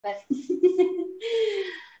but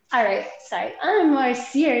all right, sorry. On a more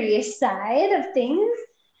serious side of things,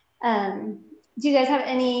 do you guys have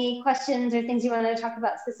any questions or things you want to talk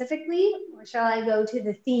about specifically, or shall I go to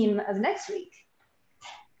the theme of next week?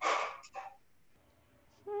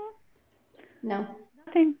 No.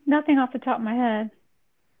 Nothing off the top of my head.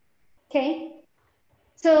 Okay.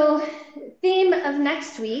 So, theme of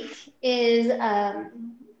next week is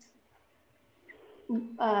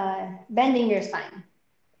bending your spine.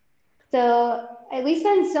 So we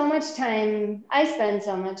spend so much time, I spend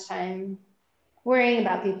so much time worrying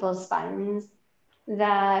about people's spines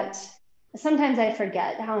that sometimes I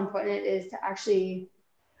forget how important it is to actually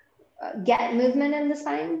get movement in the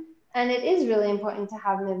spine. And it is really important to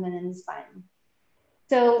have movement in the spine.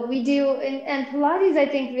 So we do, and Pilates, I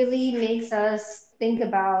think, really makes us think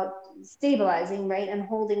about stabilizing, right? And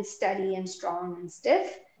holding steady and strong and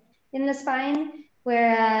stiff in the spine.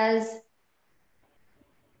 Whereas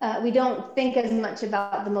we don't think as much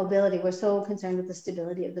about the mobility. We're so concerned with the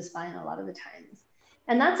stability of the spine a lot of the times.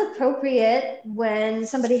 And that's appropriate when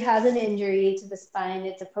somebody has an injury to the spine.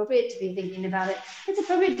 It's appropriate to be thinking about it. It's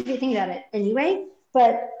appropriate to be thinking about it anyway.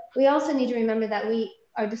 But we also need to remember that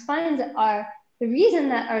our spines are, the reason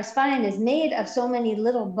that our spine is made of so many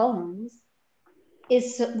little bones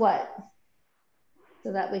is what?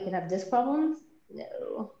 So that we can have disc problems?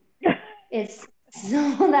 No. It's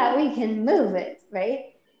so that we can move it, right?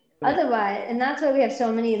 Otherwise, and that's why we have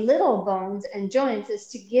so many little bones and joints, is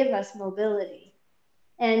to give us mobility.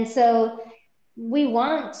 And so we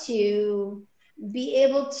want to be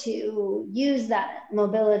able to use that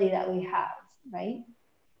mobility that we have, right?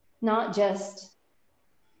 Not just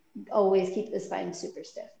always keep the spine super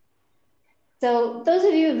stiff. So those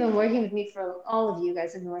of you who have been working with me all of you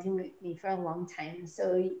guys have been working with me for a long time.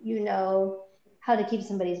 So you know how to keep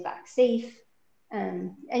somebody's back safe.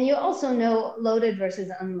 And you also know loaded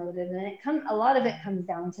versus unloaded, and a lot of it comes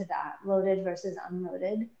down to that, loaded versus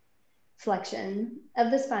unloaded flexion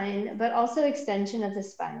of the spine, but also extension of the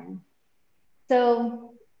spine.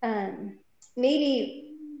 So maybe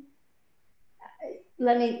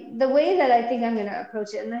the way that I think I'm going to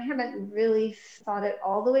approach it, and I haven't really thought it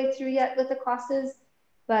all the way through yet with the classes,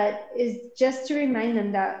 but is just to remind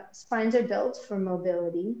them that spines are built for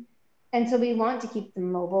mobility. And so we want to keep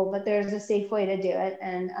them mobile, but there's a safe way to do it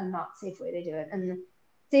and a not safe way to do it. And the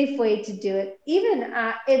safe way to do it, even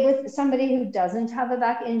with somebody who doesn't have a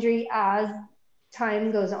back injury, as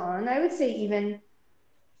time goes on, I would say even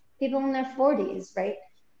people in their 40s, right?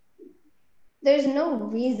 There's no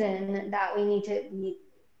reason that we need to be,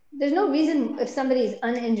 there's no reason if somebody is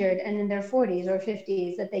uninjured and in their 40s or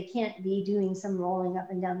 50s that they can't be doing some rolling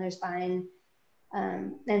up and down their spine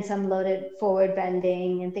and some loaded forward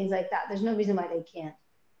bending and things like that. There's no reason why they can't.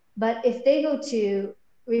 But if they go to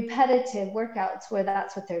repetitive workouts where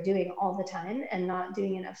that's what they're doing all the time and not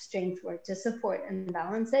doing enough strength work to support and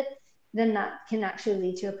balance it, then that can actually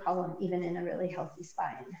lead to a problem even in a really healthy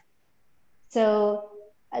spine. So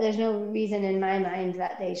there's no reason in my mind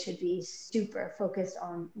that they should be super focused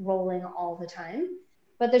on rolling all the time,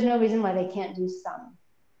 but there's no reason why they can't do some.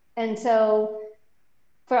 And so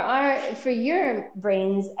for your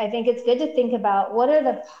brains, I think it's good to think about what are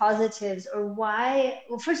the positives or why,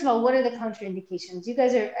 well, first of all, what are the contraindications? You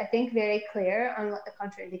guys are, I think, very clear on what the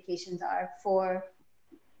contraindications are for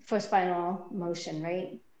spinal motion,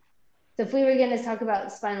 right? So if we were going to talk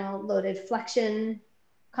about spinal loaded flexion,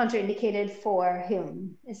 contraindicated for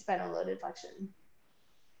whom is spinal loaded flexion?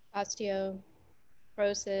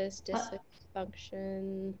 Osteoporosis, disc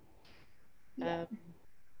dysfunction,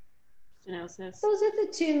 stenosis. Those are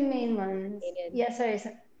the two main ones. Yeah, sorry. Is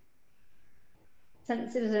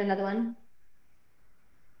there another one?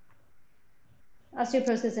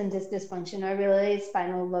 Osteoporosis and disc dysfunction are really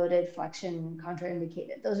spinal loaded flexion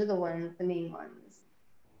contraindicated. Those are the main ones.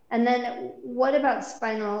 And then what about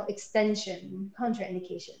spinal extension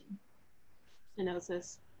contraindication?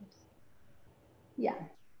 Stenosis. Yeah.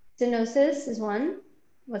 Stenosis is one.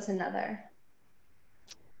 What's another?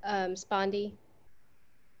 Spondy.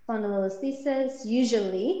 Spondylolisthesis,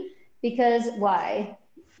 usually, because why?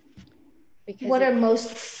 Because what are most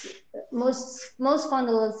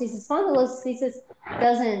spondylolisthesis? Spondylolisthesis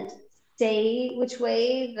doesn't say which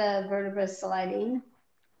way the vertebra is sliding.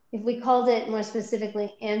 If we called it more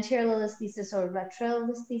specifically anterior listhesis or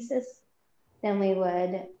retrolisthesis, then we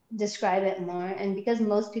would describe it more. And because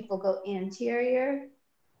most people go anterior,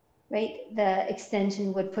 right, the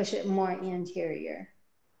extension would push it more anterior.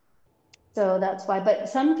 So that's why, but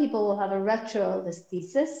some people will have a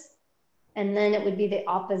retrolisthesis, and then it would be the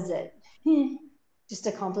opposite, just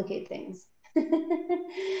to complicate things.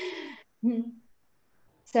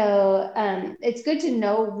 So it's good to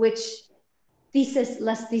know which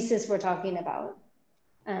less thesis we're talking about.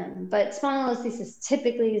 But spondylolisthesis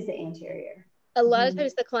typically is the anterior. A lot of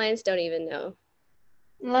times the clients don't even know.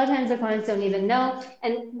 A lot of times the clients don't even know.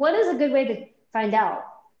 And what is a good way to find out?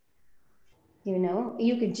 You know,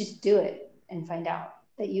 you could just do it and find out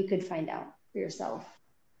that you could find out for yourself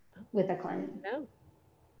with a client. No.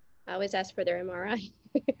 I always ask for their MRI.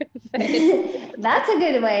 That's a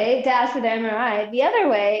good way to ask for the MRI. The other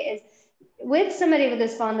way is with somebody with a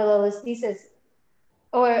spondylolisthesis,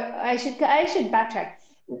 or I should backtrack.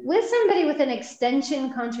 With somebody with an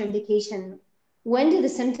extension contraindication, when do the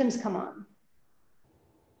symptoms come on?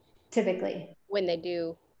 Typically. When they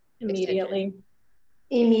do. Immediately.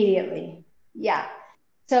 Immediately. Yeah.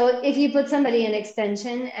 So if you put somebody in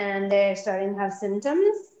extension and they're starting to have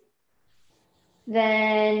symptoms,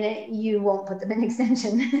 then you won't put them in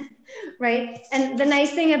extension, right? And the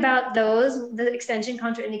nice thing about those, the extension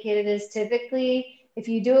contraindicated, is typically if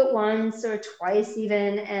you do it once or twice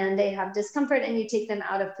even, and they have discomfort and you take them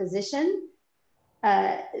out of position,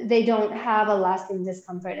 they don't have a lasting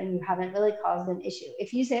discomfort and you haven't really caused an issue.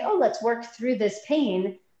 If you say, oh, let's work through this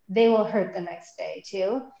pain, they will hurt the next day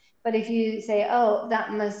too. But if you say, oh,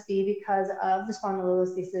 that must be because of the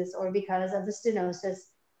spondylolisthesis or because of the stenosis,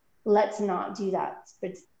 let's not do that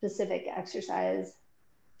specific exercise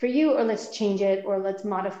for you, or let's change it, or let's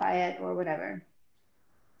modify it, or whatever.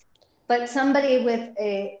 But somebody with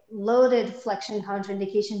a loaded flexion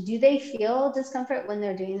contraindication, do they feel discomfort when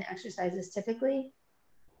they're doing the exercises typically?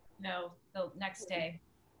 No, the next day.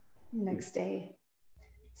 Next day.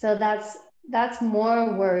 So that's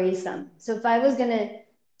more worrisome. So if I was going to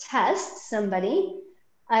test somebody,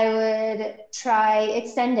 I would try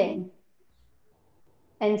extending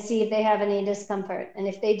and see if they have any discomfort. And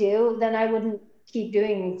if they do, then I wouldn't keep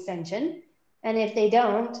doing extension. And if they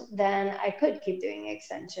don't, then I could keep doing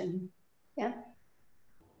extension. Yeah.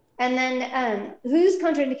 And then who's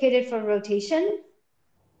contraindicated for rotation?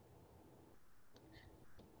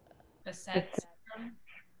 Facet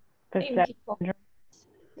Facet.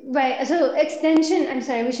 Right. So extension, I'm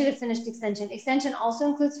sorry, we should have finished extension. Extension also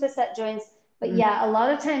includes facet joints, but yeah, a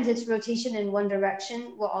lot of times it's rotation in one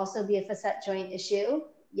direction will also be a facet joint issue.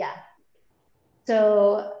 Yeah.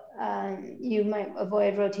 So you might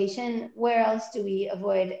avoid rotation. Where else do we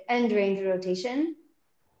avoid end range rotation?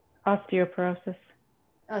 Osteoporosis.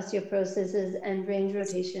 Osteoporosis is end range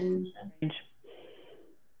rotation.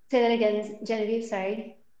 Say that again, Genevieve,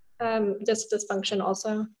 sorry. Disc dysfunction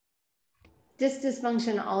also. Disc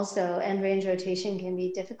dysfunction also, end range rotation can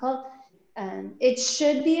be difficult. It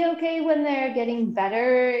should be okay when they're getting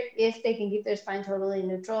better if they can keep their spine totally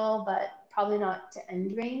neutral, but probably not to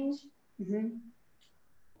end range.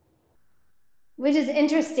 Which is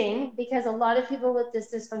interesting because a lot of people with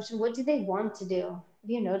this dysfunction, what do they want to do? Have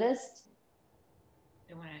you noticed?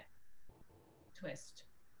 They want to twist.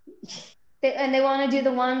 They want to do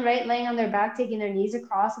the one, right, laying on their back, taking their knees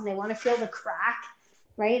across, and they want to feel the crack,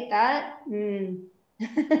 right? That,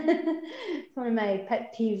 it's one of my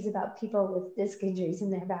pet peeves about people with disc injuries in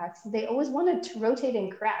their backs. They always want to rotate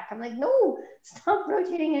and crack. I'm like, no, stop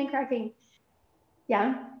rotating and cracking.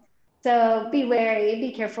 Yeah. So be wary,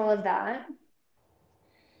 be careful of that.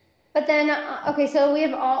 But then, okay, so we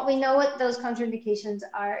know what those contraindications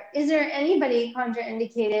are. Is there anybody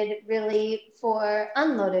contraindicated really for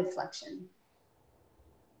unloaded flexion?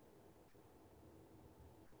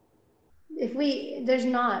 There's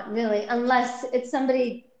not really, unless it's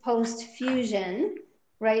somebody post-fusion,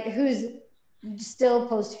 right, who's still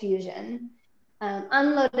post-fusion.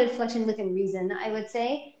 Unloaded flexion within reason, I would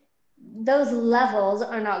say. Those levels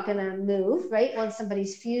are not going to move, right? Once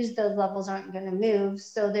somebody's fused, those levels aren't going to move.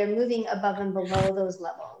 So they're moving above and below those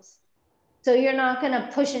levels. So you're not going to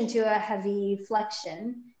push into a heavy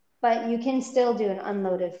flexion, but you can still do an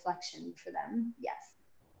unloaded flexion for them, yes.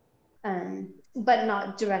 But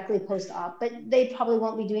not directly post-op. But they probably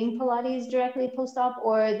won't be doing Pilates directly post-op,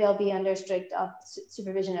 or they'll be under strict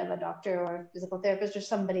supervision of a doctor or physical therapist or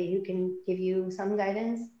somebody who can give you some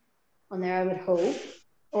guidance on there, I would hope.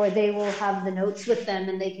 Or they will have the notes with them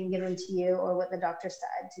and they can give them to you, or what the doctor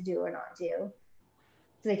said to do or not do.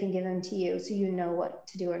 So they can give them to you so you know what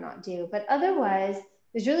to do or not do. But otherwise,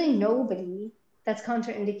 there's really nobody that's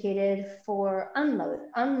contraindicated for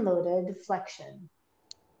unloaded flexion.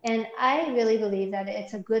 And I really believe that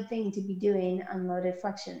it's a good thing to be doing unloaded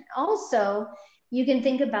flexion. Also, you can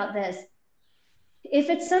think about this. If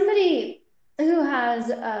it's somebody who has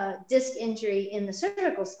a disc injury in the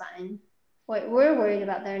cervical spine, we're worried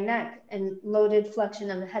about their neck and loaded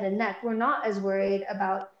flexion of the head and neck. We're not as worried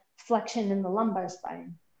about flexion in the lumbar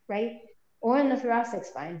spine, right? Or in the thoracic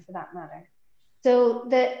spine for that matter. So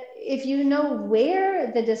that if you know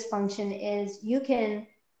where the dysfunction is, you can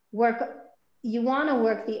work, you want to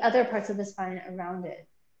work the other parts of the spine around it.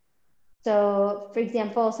 So for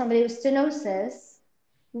example, somebody with stenosis,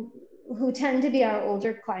 who tend to be our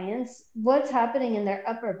older clients, what's happening in their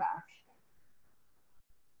upper back?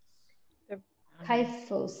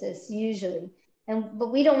 Kyphosis usually.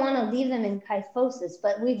 But we don't want to leave them in kyphosis,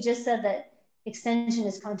 but we've just said that extension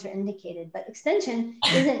is contraindicated, but extension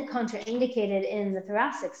isn't contraindicated in the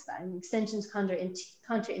thoracic spine. Extension is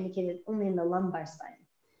contraindicated only in the lumbar spine.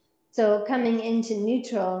 So coming into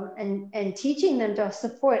neutral and teaching them to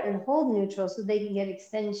support and hold neutral so they can get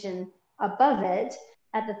extension above it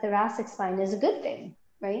at the thoracic spine is a good thing,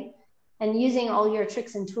 right? And using all your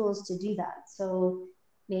tricks and tools to do that. So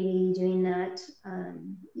maybe doing that,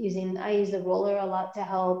 I use the roller a lot to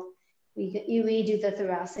help. We do the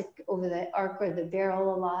thoracic over the arc or the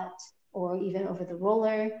barrel a lot, or even over the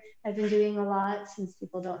roller. I've been doing a lot since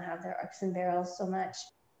people don't have their arcs and barrels so much.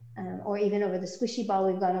 Or even over the squishy ball,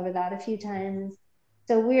 we've gone over that a few times.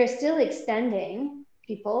 So we are still extending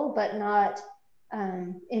people, but not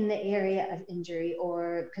in the area of injury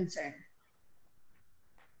or concern.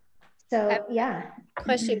 So yeah.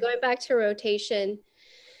 Question, going back to rotation.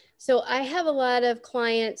 So I have a lot of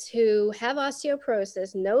clients who have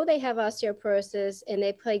osteoporosis, know they have osteoporosis, and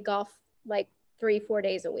they play golf like 3-4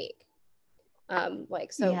 days a week.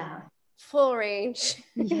 Full range,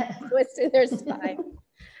 twisting their spine.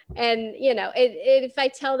 And if I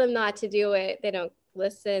tell them not to do it, they don't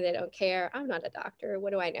listen, they don't care. I'm not a doctor,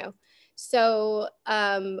 what do I know? So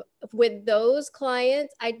with those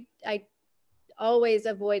clients, I always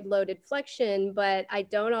avoid loaded flexion, but I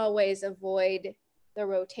don't always avoid the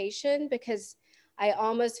rotation, because I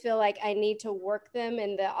almost feel like I need to work them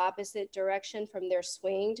in the opposite direction from their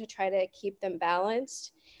swing to try to keep them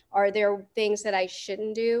balanced. Are there things that I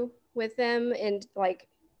shouldn't do with them and like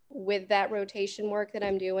with that rotation work that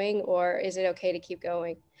I'm doing, or is it okay to keep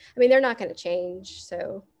going? I mean, they're not going to change,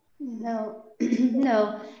 so. No,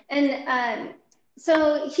 no. And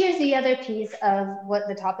so here's the other piece of what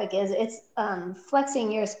the topic is. It's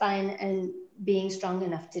flexing your spine and being strong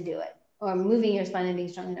enough to do it, or moving your spine and being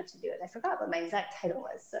strong enough to do it. I forgot what my exact title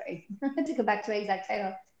was, sorry. I had to go back to my exact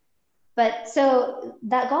title. But so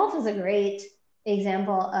that golf is a great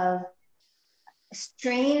example of,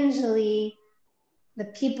 strangely, the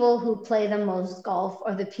people who play the most golf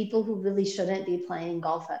are the people who really shouldn't be playing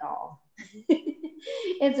golf at all.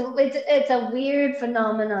 It's a weird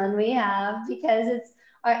phenomenon we have, because it's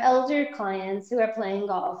our elder clients who are playing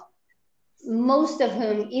golf, most of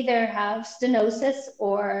whom either have stenosis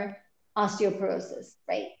or osteoporosis,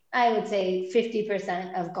 right? I would say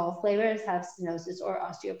 50% of golf players have stenosis or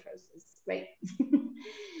osteoporosis, right?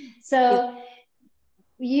 So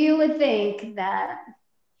you would think that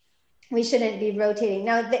we shouldn't be rotating.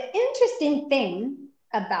 Now, the interesting thing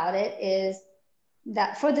about it is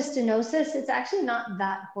that for the stenosis, it's actually not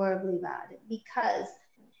that horribly bad, because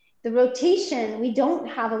the rotation, we don't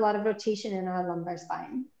have a lot of rotation in our lumbar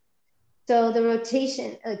spine. So the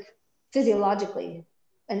rotation, like physiologically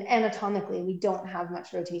and anatomically, we don't have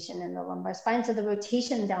much rotation in the lumbar spine. So the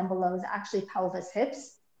rotation down below is actually pelvis,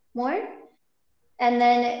 hips more. And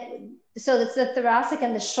then, so it's the thoracic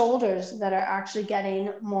and the shoulders that are actually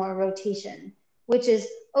getting more rotation, which is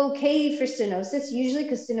okay for stenosis, usually,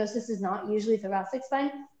 because stenosis is not usually thoracic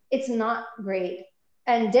spine. It's not great.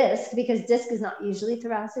 And disc, because disc is not usually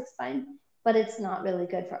thoracic spine, but it's not really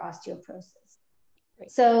good for osteoporosis.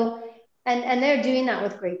 Right. So, and they're doing that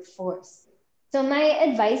with great force. So my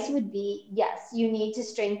advice would be, yes, you need to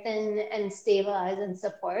strengthen and stabilize and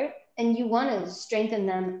support, and you want to strengthen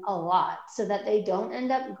them a lot so that they don't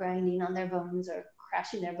end up grinding on their bones or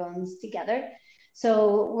crashing their bones together.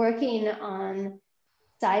 So working on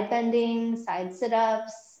side bending, side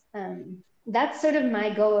sit-ups, that's sort of my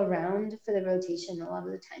go around for the rotation a lot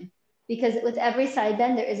of the time, because with every side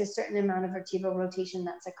bend, there is a certain amount of vertebral rotation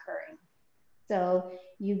that's occurring. So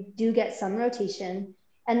you do get some rotation.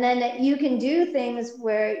 And then you can do things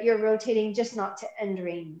where you're rotating just not to end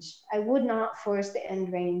range. I would not force the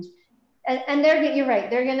end range. And you're right,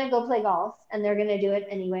 they're gonna go play golf and they're gonna do it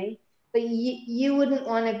anyway, but you wouldn't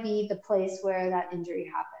wanna be the place where that injury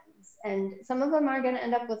happens. And some of them are gonna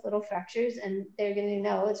end up with little fractures, and they're gonna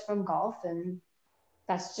know it's from golf, and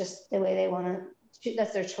that's just the way they wanna,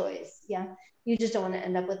 that's their choice, yeah? You just don't wanna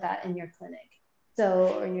end up with that in your clinic,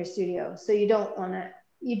 so, or in your studio. So you don't wanna,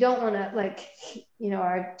 like,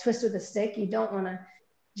 our twist with a stick, you don't wanna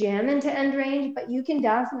jam into end range, but you can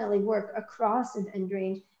definitely work across an end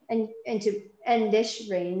range and into endish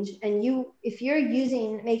range. And if you're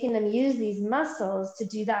making them use these muscles to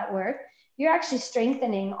do that work, you're actually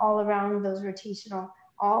strengthening all around those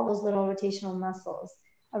all those little rotational muscles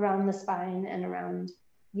around the spine and around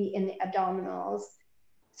in the abdominals.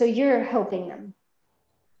 So you're helping them.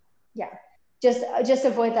 Yeah, just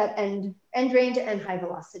avoid that end range and high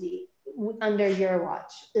velocity under your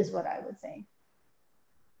watch is what I would say.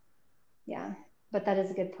 Yeah, but that is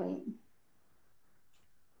a good point.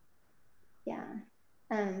 Yeah.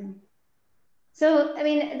 So, I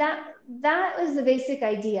mean, that was the basic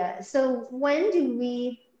idea. So when do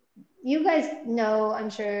you guys know, I'm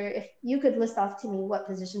sure, if you could list off to me what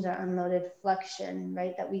positions are unloaded flexion,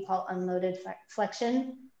 right? That we call unloaded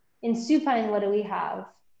flexion. In supine, what do we have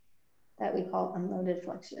that we call unloaded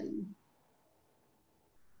flexion?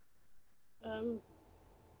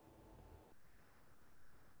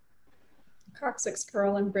 Coccyx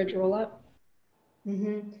curl and bridge roll up.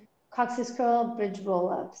 Coccyx curl, bridge roll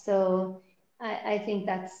up. So I think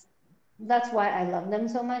that's why I love them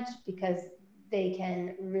so much, because they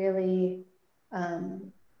can really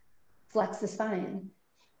flex the spine.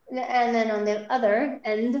 And then on the other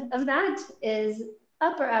end of that is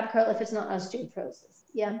upper ab curl if it's not osteoporosis.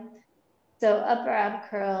 Yeah. So upper ab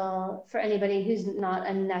curl for anybody who's not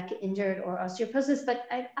a neck injured or osteoporosis, but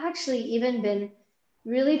I've actually even been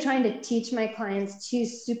really trying to teach my clients to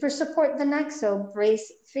super support the neck. So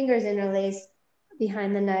brace, fingers interlace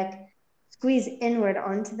behind the neck, squeeze inward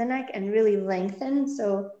onto the neck and really lengthen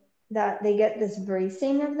so that they get this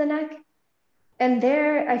bracing of the neck. And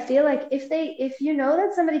there, I feel like if you know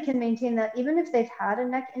that somebody can maintain that, even if they've had a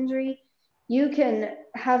neck injury, you can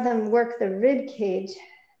have them work the rib cage,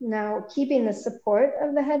 now keeping the support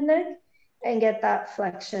of the head neck, and get that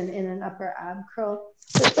flexion in an upper ab curl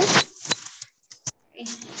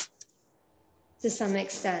to some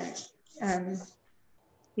extent.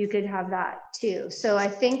 You could have that too. So I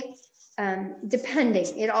think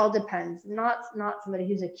depending, it all depends. Not somebody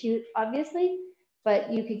who's acute, obviously,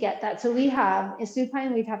 but you could get that. So we have in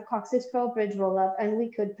supine, we'd have coccyx curl, bridge roll up, and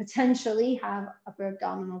we could potentially have upper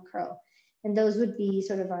abdominal curl. And those would be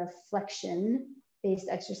sort of our flexion-based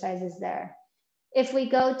exercises there. If we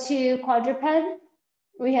go to quadruped,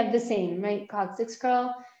 we have the same, right? Coccyx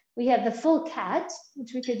curl. We have the full cat,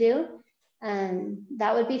 which we could do.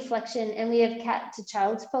 That would be flexion. And we have cat to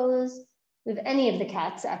child's pose. We have any of the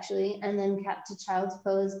cats actually, and then cat to child's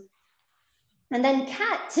pose. And then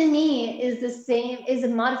cat to me is the same, is a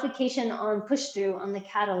modification on push through on the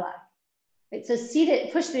Cadillac. Right? So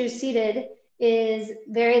seated, push through seated is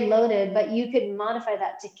very loaded, but you could modify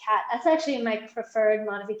that to cat. That's actually my preferred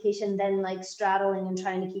modification than like straddling and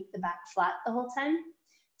trying to keep the back flat the whole time.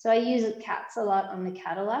 So I use cats a lot on the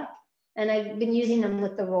Cadillac. And I've been using them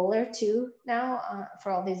with the roller too now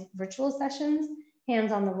for all these virtual sessions.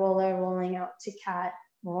 Hands on the roller, rolling out to cat,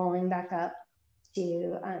 rolling back up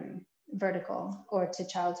to vertical or to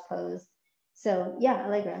child's pose. So yeah,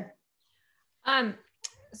 Allegra.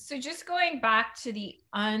 So just going back to the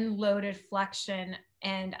unloaded flexion,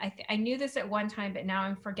 and I knew this at one time, but now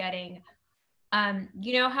I'm forgetting.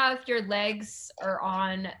 You know how if your legs are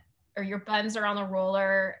on, or your buns are on the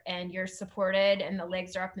roller and you're supported and the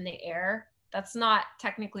legs are up in the air, that's not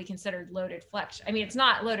technically considered loaded flexion. I mean, it's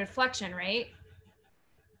not loaded flexion, right?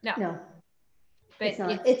 No. But it's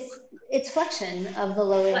not. It's flexion of the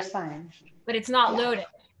lower spine. But it's not loaded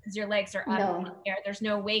because your legs are up in the air. There's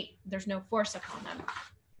no weight. There's no force upon them.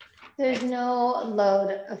 There's no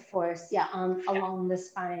load of force, along the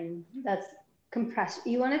spine. That's compressed.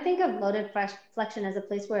 You want to think of loaded flexion as a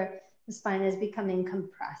place where the spine is becoming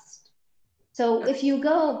compressed. So if you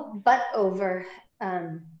go butt over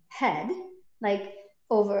head, like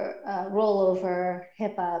over roll over,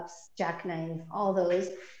 hip ups, jackknife, all those,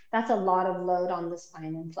 that's a lot of load on the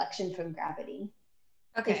spine and flexion from gravity.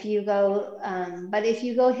 Okay. If you go, but if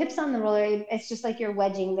you go hips on the roller, it's just like you're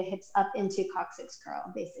wedging the hips up into coccyx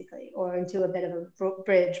curl, basically, or into a bit of a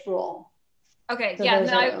bridge roll. Okay. So yeah. those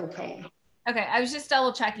are okay. Okay. I was just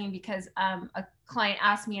double checking because a client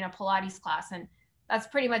asked me in a Pilates class, and that's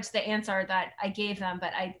pretty much the answer that I gave them.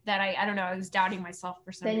 But I don't know. I was doubting myself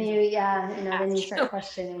for some reason. Then you start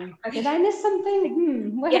questioning. Okay. Did I miss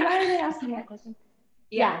something? Why are they asking that question?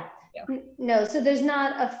 Yeah. No, so there's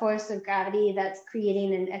not a force of gravity that's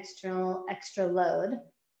creating an extra load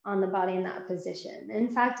on the body in that position. In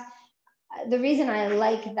fact, the reason I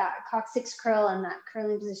like that coccyx curl and that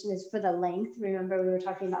curling position is for the length. Remember, we were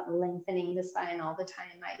talking about lengthening the spine all the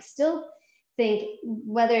time. I still think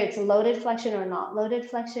whether it's loaded flexion or not loaded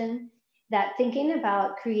flexion, that thinking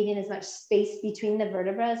about creating as much space between the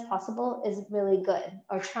vertebrae as possible is really good,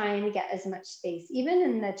 or trying to get as much space. Even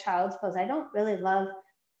in the child's pose, I don't really love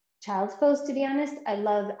child's pose, to be honest. I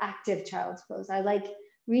love active child's pose. I like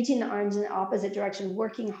reaching the arms in the opposite direction,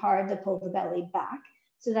 working hard to pull the belly back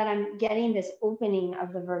so that I'm getting this opening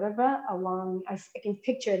of the vertebra along. I can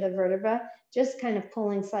picture the vertebra just kind of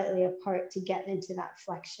pulling slightly apart to get into that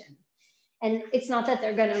flexion. And it's not that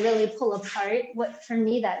they're going to really pull apart. What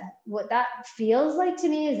that feels like to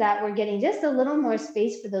me is that we're getting just a little more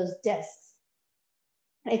space for those discs.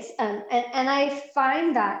 It's and I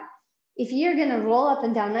find that if you're going to roll up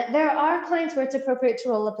and down, there are clients where it's appropriate to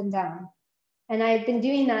roll up and down. And I've been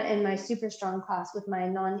doing that in my super strong class with my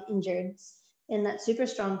non-injureds. In that super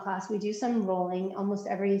strong class, we do some rolling almost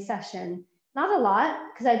every session. Not a lot,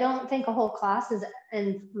 because I don't think a whole class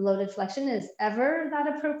and loaded flexion is ever that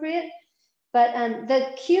appropriate. But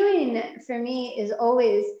the cueing for me is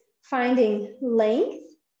always finding length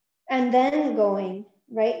and then going,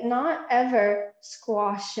 right? Not ever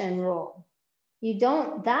squash and roll. You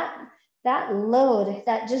don't, that load,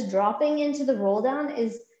 that just dropping into the roll down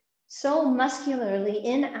is so muscularly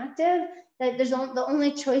inactive that the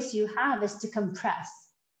only choice you have is to compress.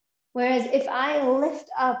 Whereas if I lift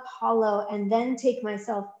up hollow and then take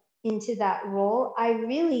myself into that roll, I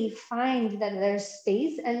really find that there's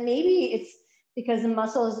space, and maybe it's because the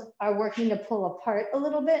muscles are working to pull apart a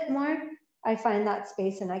little bit more. I find that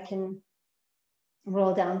space and I can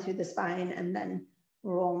roll down through the spine and then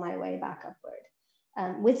roll my way back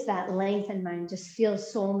upward. With that length in mind, just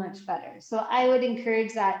feels so much better. So I would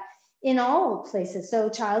encourage that in all places. So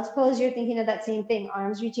child's pose, you're thinking of that same thing,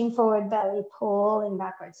 arms reaching forward, belly pulling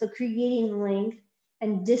backwards. So creating length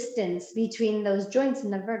and distance between those joints in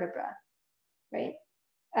the vertebra, right?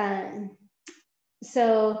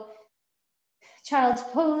 So child's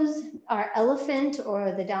pose, our elephant,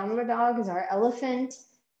 or the downward dog is our elephant.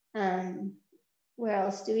 Where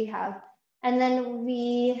else do we have? And then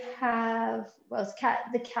we have, well,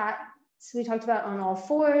 the cat, so we talked about on all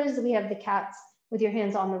fours. We have the cats with your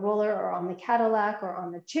hands on the roller or on the Cadillac or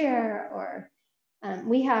on the chair, or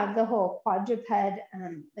we have the whole quadruped,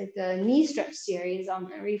 like the knee stretch series on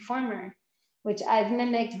the reformer, which I've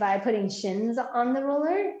mimicked by putting shins on the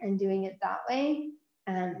roller and doing it that way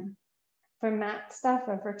for mat stuff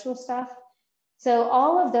or virtual stuff. So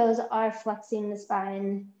all of those are flexing the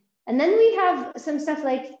spine. And then we have some stuff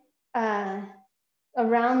like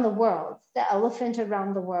around the world, the elephant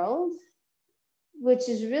around the world, which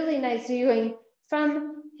is really nice. So you're going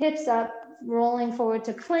from hips up, rolling forward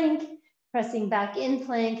to plank, pressing back in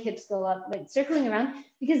plank, hips go up, like circling around,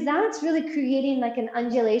 because that's really creating like an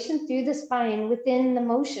undulation through the spine within the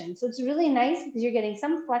motion. So it's really nice because you're getting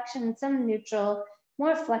some flexion, some neutral,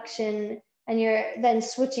 more flexion, and you're then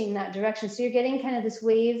switching that direction. So you're getting kind of this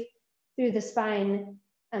wave through the spine,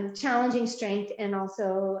 challenging strength and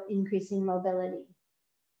also increasing mobility.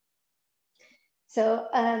 So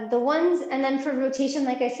the ones, and then for rotation,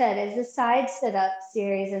 like I said, is the side sit-up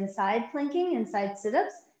series and side planking and side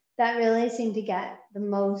sit-ups that really seem to get the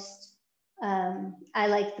most, I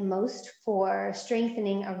like the most for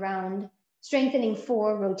strengthening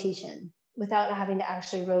for rotation without having to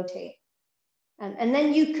actually rotate. And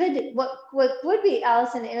then you could, what would be,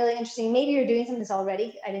 Allison, really interesting, maybe you're doing some of this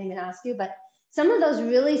already, I didn't even ask you, but some of those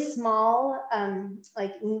really small,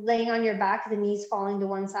 like laying on your back, the knees falling to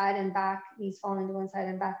one side and back, knees falling to one side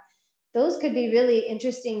and back, those could be really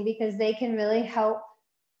interesting because they can really help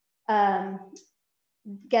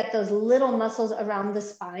get those little muscles around the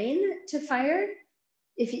spine to fire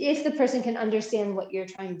if the person can understand what you're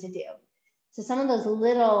trying to do. So some of those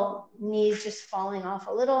little knees just falling off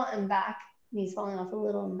a little and back, knees falling off a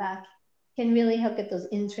little and back, can really help get those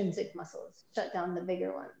intrinsic muscles, shut down the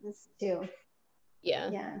bigger ones too.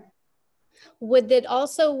 Yeah. Yeah. Would it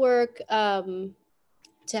also work to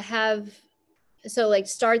have, so like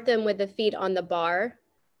start them with the feet on the bar,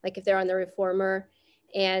 like if they're on the reformer,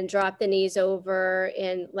 and drop the knees over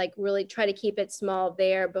and like really try to keep it small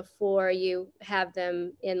there before you have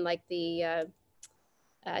them in like the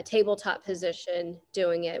tabletop position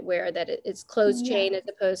doing it, where that it's closed chain as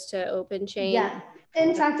opposed to open chain? Yeah.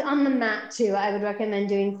 In fact, on the mat too, I would recommend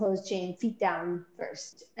doing closed chain, feet down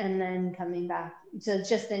first, and then coming back. So it's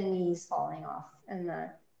just the knees falling off and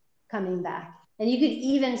coming back. And you could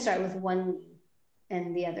even start with one knee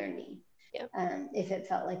and the other knee, if it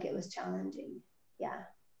felt like it was challenging. Yeah.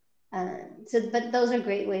 But those are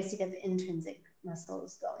great ways to get the intrinsic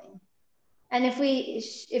muscles going. And if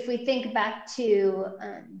we think back to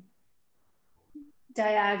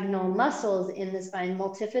diagonal muscles in the spine,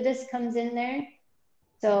 multifidus comes in there.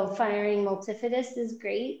 So firing multifidus is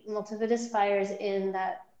great. Multifidus fires in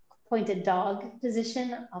that pointed dog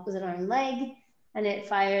position, opposite arm leg, and it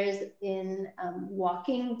fires in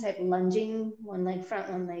walking type lunging, one leg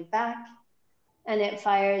front, one leg back. and it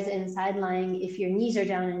fires inside lying if your knees are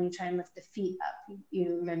down and you try and lift the feet up.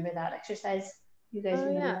 You remember that exercise? You guys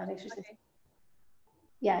remember that exercise? Okay.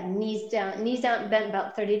 Yeah, knees down, bent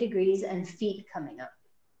about 30 degrees and feet coming up,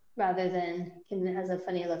 rather than, Kim has a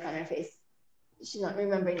funny look on her face. She's not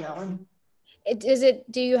remembering that one.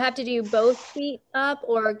 Do you have to do both feet up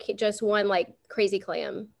or just one like crazy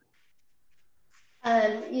clam?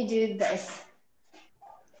 You do this.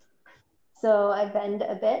 So I bend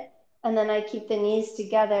a bit and then I keep the knees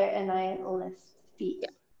together and I lift feet. Yeah.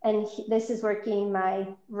 And this is working my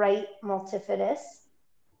right multifidus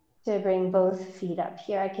to bring both feet up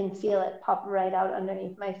here. I can feel it pop right out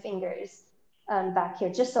underneath my fingers back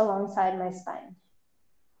here, just alongside my spine.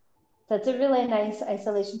 So it's a really nice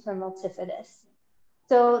isolation for multifidus.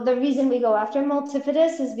 So the reason we go after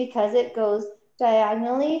multifidus is because it goes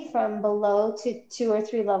diagonally from below to 2 or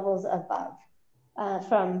 3 levels above,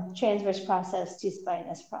 from transverse process to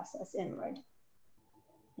spinous process inward.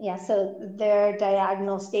 Yeah, so they're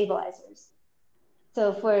diagonal stabilizers.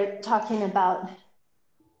 So if we're talking about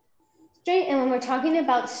and when we're talking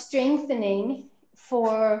about strengthening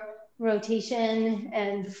for rotation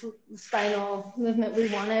and spinal movement, we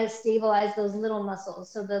want to stabilize those little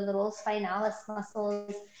muscles. So the little spinalis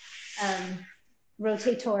muscles,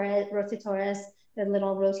 rotatoris, the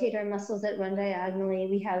little rotator muscles that run diagonally.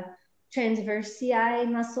 We have transversi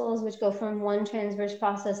muscles, which go from one transverse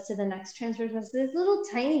process to the next transverse process. There's little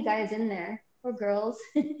tiny guys in there, or girls,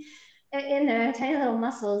 in there, tiny little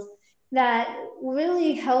muscles that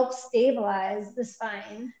really help stabilize the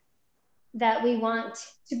spine that we want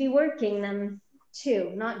to be working them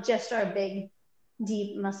too, not just our big,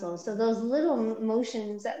 deep muscles. So those little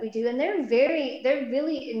motions that we do, and they're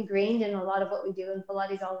really ingrained in a lot of what we do in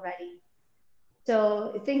Pilates already.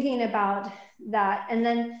 So thinking about that, and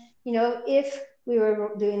then, you know, if we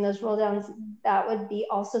were doing those roll downs, that would be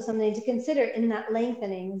also something to consider in that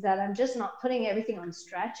lengthening, is that I'm just not putting everything on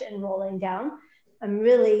stretch and rolling down. I'm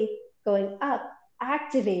really going up,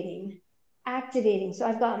 activating. So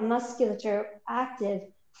I've got musculature active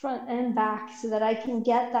front and back so that I can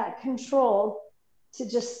get that control to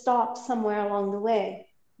just stop somewhere along the way,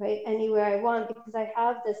 right? Anywhere I want, because I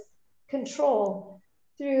have this control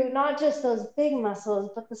through not just those big muscles,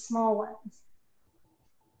 but the small ones,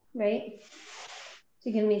 right?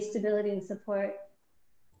 To give me stability and support.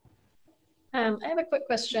 I have a quick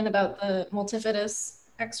question about the multifidus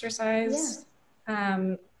exercise.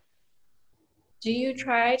 Yeah. Do you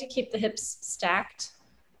try to keep the hips stacked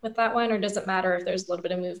with that one, or does it matter if there's a little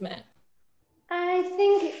bit of movement? I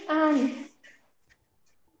think, a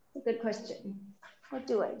good question. What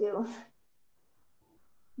do I do?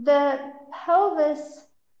 The pelvis,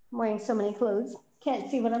 I'm wearing so many clothes, can't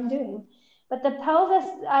see what I'm doing. But the pelvis,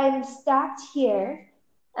 I'm stacked here.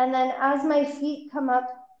 And then as my feet come up,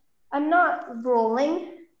 I'm not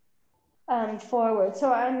rolling forward.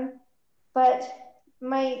 But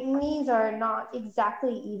my knees are not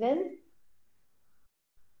exactly even.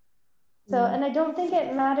 So, and I don't think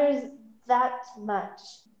it matters that much.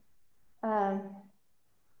 I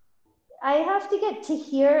have to get to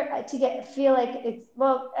here to feel like it's,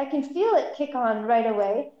 well, I can feel it kick on right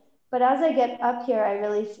away, but as I get up here, I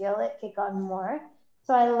really feel it kick on more.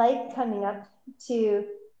 So I like coming up to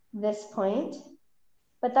this point,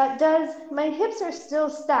 but that does, my hips are still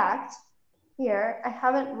stacked here. I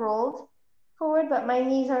haven't rolled forward, but my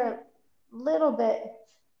knees are a little bit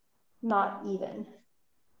not even.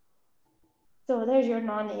 So there's your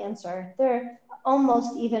non-answer. They're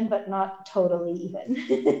almost even, but not totally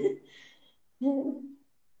even.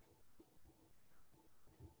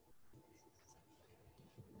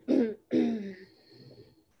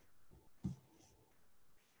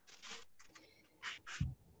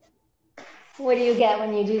 What do you get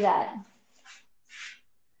when you do that?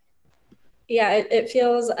 Yeah, it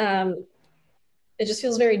feels, it just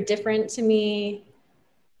feels very different to me.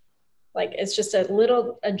 Like it's just a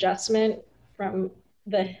little adjustment from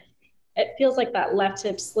it feels like that left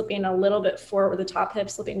hip slipping a little bit forward, the top hip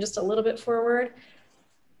slipping just a little bit forward.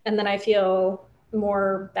 And then I feel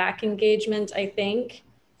more back engagement, I think.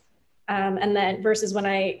 And then versus when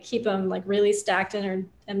I keep them like really stacked and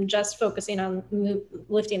am just focusing on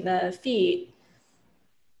lifting the feet,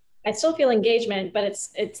 I still feel engagement, but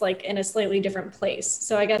it's like in a slightly different place.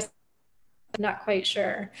 So I guess I'm not quite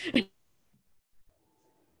sure.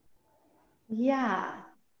 Yeah.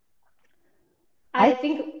 I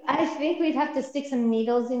think we'd have to stick some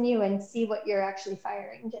needles in you and see what you're actually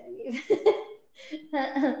firing, Genevieve.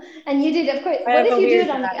 And you did, of course. What if you do it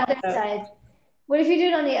on the other side? What if you do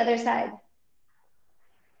it on the other side?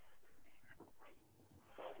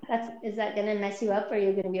 Is that going to mess you up, or are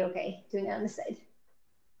you going to be okay doing it on the side?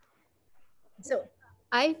 So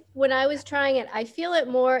when I was trying it, I feel it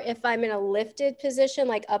more if I'm in a lifted position,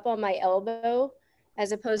 like up on my elbow,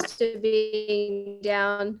 as opposed to being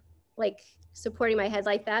down, like supporting my head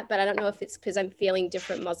like that. But I don't know if it's because I'm feeling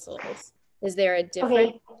different muscles. Is there a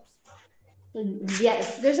difference? Okay.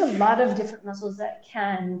 Yes, there's a lot of different muscles that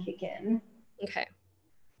can kick in. Okay.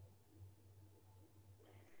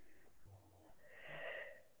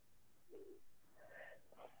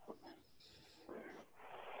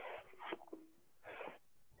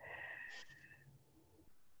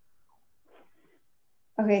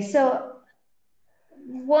 Okay, so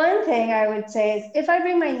one thing I would say is if I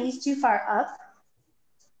bring my knees too far up,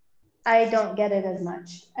 I don't get it as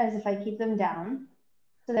much as if I keep them down.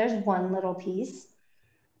 So there's one little piece.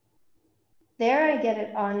 There I get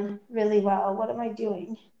it on really well. What am I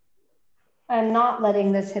doing? I'm not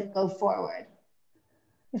letting this hip go forward.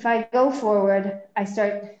 If I go forward, I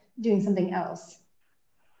start doing something else.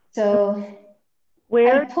 So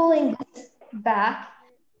I'm pulling this back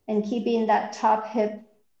and keeping that top hip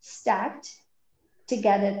stacked to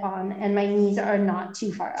get it on, and my knees are not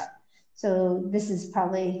too far up. So this is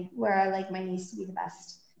probably where I like my knees to be the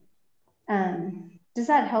best. Does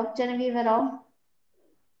that help, Genevieve, at all?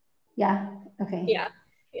 Yeah, okay. Yeah.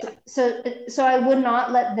 So I would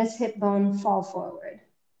not let this hip bone fall forward.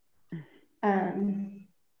 And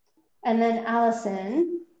then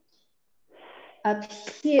Allison, up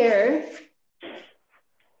here,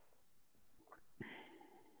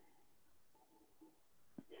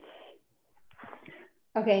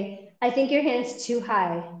 okay, I think your hand's too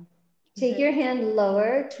high. Take your hand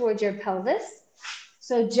lower towards your pelvis.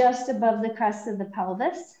 So just above the crest of the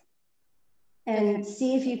pelvis. And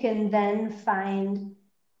see if you can then find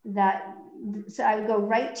that. So I would go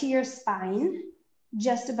right to your spine,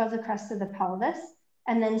 just above the crest of the pelvis,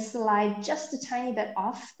 and then slide just a tiny bit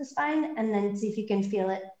off the spine, and then see if you can feel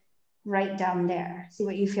it right down there. See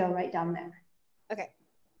what you feel right down there. Okay.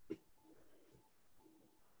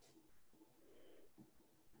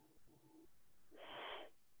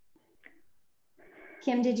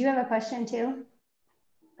 Kim, did you have a question too?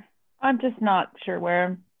 I'm just not sure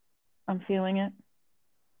where I'm feeling it.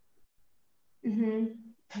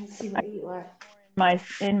 Let's see where you are.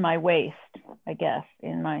 In my waist, I guess,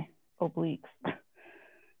 in my obliques.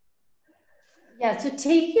 Yeah, so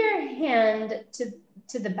take your hand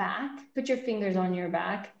to the back, put your fingers on your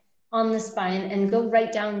back, on the spine, and go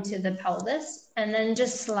right down to the pelvis, and then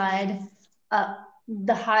just slide up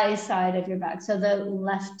the high side of your back, so the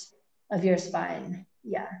left of your spine.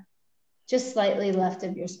 Yeah, just slightly left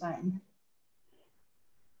of your spine.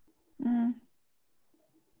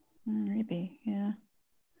 Maybe, yeah.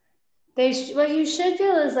 What you should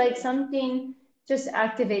feel is like something just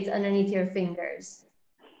activates underneath your fingers.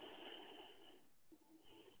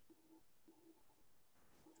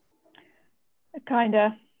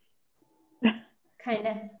 Kinda.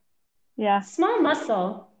 Kinda. Yeah. Small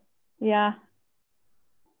muscle. Yeah.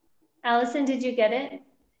 Allison, did you get it?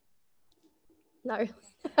 Not really.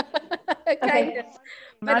 Okay.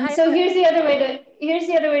 But so here's the other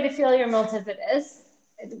way to feel your multifidus.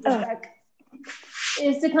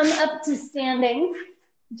 Is to come up to standing.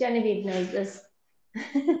 Genevieve knows this.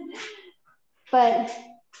 But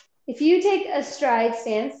if you take a stride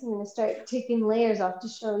stance, I'm going to start taking layers off to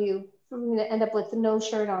show you. I'm going to end up with no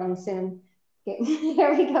shirt on soon. Okay,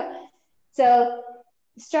 here we go. So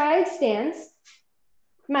stride stance.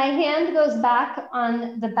 My hand goes back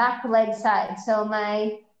on the back leg side. So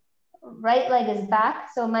my right leg is back.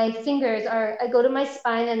 So my fingers are, I go to my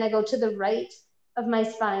spine and I go to the right of my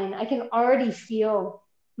spine. I can already feel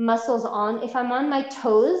muscles on. If I'm on my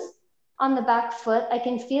toes on the back foot, I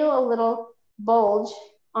can feel a little bulge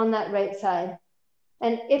on that right side.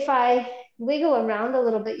 And if I wiggle around a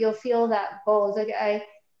little bit, you'll feel that bulge. Like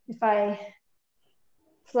if I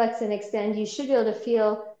flex and extend, you should be able to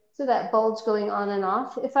feel that bulge going on and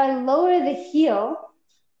off. If I lower the heel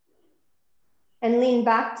and lean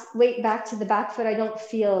back, weight back to the back foot, I don't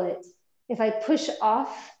feel it. If I push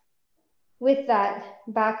off with that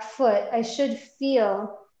back foot, I should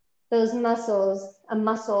feel those muscles, a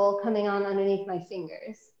muscle coming on underneath my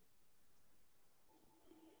fingers.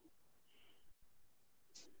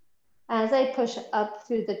 As I push up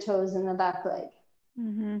through the toes in the back leg.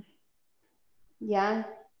 Yeah?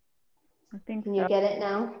 I think Can you get it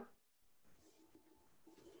now?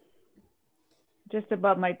 Just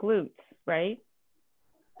above my glutes, right?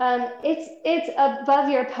 It's above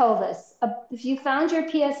your pelvis. If you found your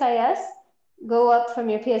PSIS, go up from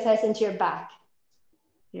your PSIS into your back.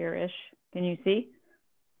 Here-ish. Can you see?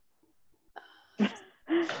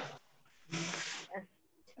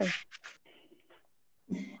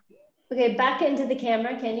 Okay, back into the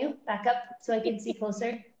camera, can you? Back up so I can see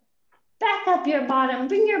closer. Back up your bottom,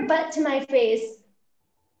 bring your butt to my face.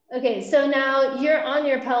 Okay, so now you're on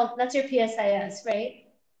your pelvic, that's your PSIS, right?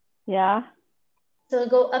 Yeah. So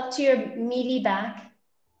go up to your meaty back.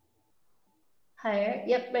 Higher,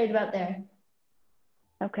 yep, right about there.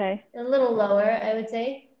 Okay. A little lower, I would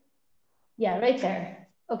say. Yeah, right there.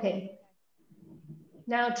 Okay.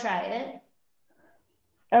 Now try it.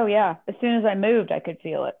 Oh yeah. As soon as I moved, I could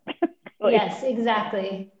feel it. Yes,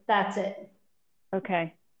 exactly. That's it.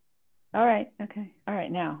 Okay. All right. Okay. All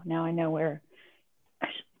right. Now I know where I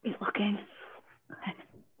should be looking.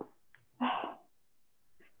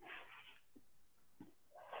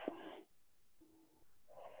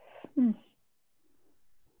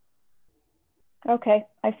 Okay.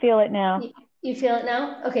 I feel it now. You feel it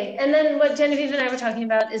now? Okay. And then what Genevieve and I were talking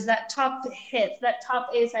about is that top hip, that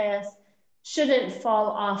top ASIS shouldn't fall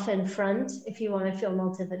off in front if you want to feel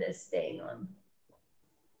multifidus staying on.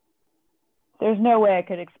 There's no way I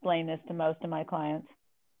could explain this to most of my clients.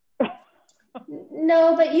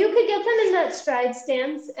 No, but you could get them in that stride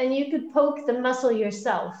stance and you could poke the muscle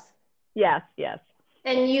yourself. Yes, yes.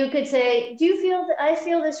 And you could say, do you feel that? I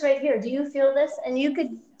feel this right here. Do you feel this? And you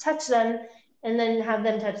could touch them and then have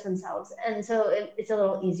them touch themselves. And so it's a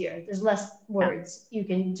little easier. There's less words. You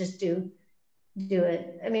can just do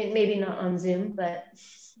it. I mean, maybe not on Zoom, but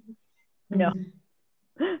no.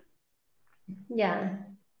 Yeah.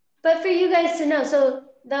 But for you guys to know, so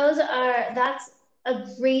that's a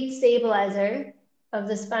great stabilizer of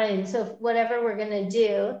the spine. So whatever we're going to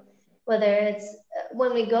do, whether it's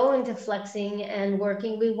when we go into flexing and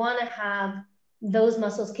working, we want to have those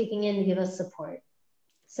muscles kicking in to give us support.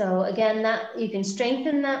 So again, that you can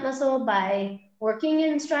strengthen that muscle by working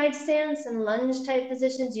in stride stance and lunge type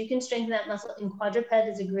positions. You can strengthen that muscle in quadruped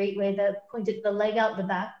is a great way to point the leg out the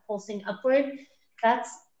back, pulsing upward.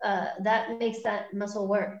 That makes that muscle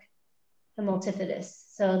work, the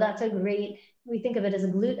multifidus. So that's a great, we think of it as a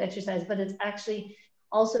glute exercise, but it's actually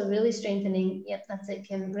also really strengthening, yep, that's it,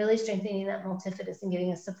 Kim, really strengthening that multifidus and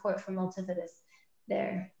giving us support for multifidus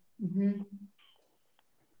there.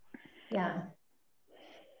 Yeah.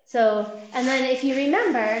 So, and then if you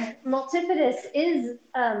remember, multifidus is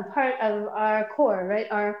part of our core, right?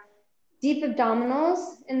 Our deep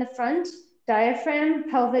abdominals in the front,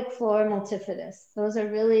 diaphragm, pelvic floor, multifidus. Those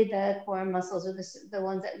are really the core muscles, or the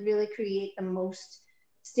ones that really create the most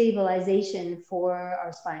stabilization for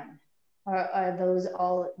our spine. Are those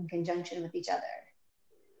all in conjunction with each other?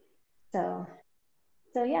 So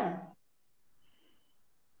yeah.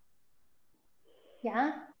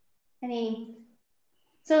 Yeah.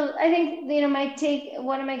 So I think, my take,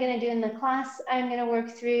 what am I going to do in the class? I'm going to work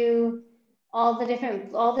through all the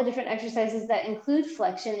different exercises that include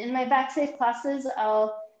flexion. In my back safe classes,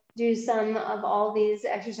 I'll do some of all these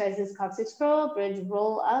exercises: coccyx curl, bridge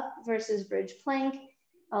roll up versus bridge plank.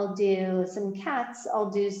 I'll do some cats. I'll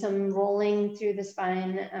do some rolling through the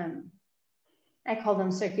spine. I call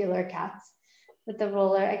them circular cats with the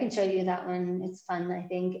roller. I can show you that one. It's fun, I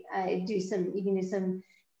think. You can do some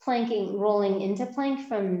planking, rolling into plank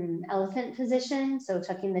from elephant position. So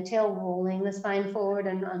tucking the tail, rolling the spine forward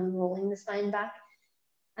and unrolling the spine back.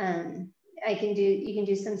 You can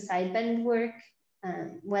do some side bend work,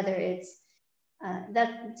 whether it's,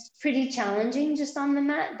 that's pretty challenging just on the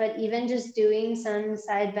mat, but even just doing some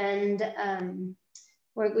side bend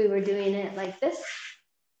work, we were doing it like this.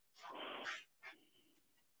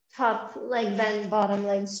 Top leg bent, bottom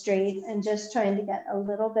leg straight, and just trying to get a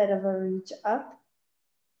little bit of a reach up.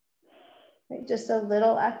 Right, just a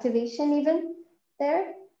little activation even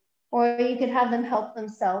there. Or you could have them help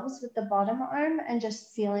themselves with the bottom arm and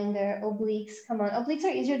just feeling their obliques come on. Obliques are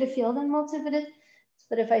easier to feel than multifidus,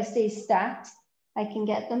 but if I stay stacked, I can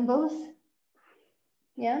get them both.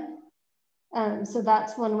 Yeah. So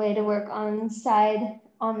that's one way to work on side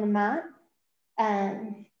on the mat.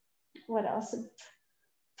 What else?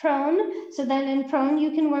 Prone. So then in prone,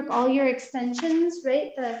 you can work all your extensions,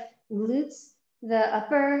 right? The glutes, the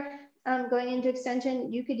upper going into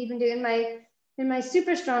extension. You could even do in my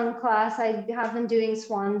super strong class, I have them doing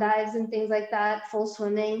swan dives and things like that, full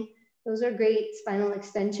swimming. Those are great spinal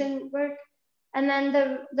extension work. And then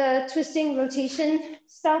the twisting rotation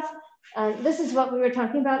stuff. This is what we were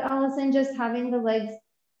talking about, Allison, just having the legs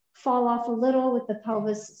fall off a little with the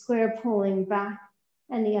pelvis square pulling back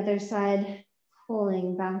and the other side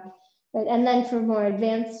pulling back. Right? And then for more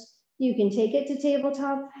advanced, you can take it to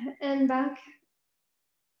tabletop and back.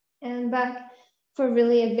 And back. For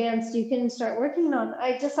really advanced, you can start working on.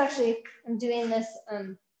 I just actually am doing this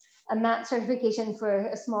a mat certification for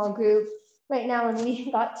a small group right now. When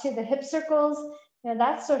we got to the hip circles,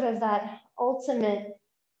 that's sort of that ultimate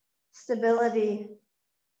stability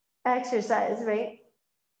exercise, right?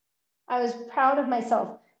 I was proud of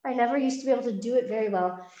myself. I never used to be able to do it very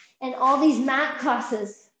well. And all these mat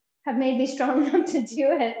classes have made me strong enough to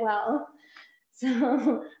do it well. So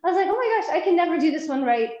I was like, oh my gosh, I can never do this one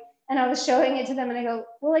right. And I was showing it to them and I go,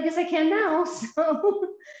 well, I guess I can now.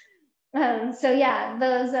 So yeah,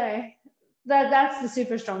 those are, that's the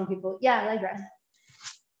super strong people. Yeah, Allegra.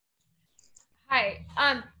 Hi,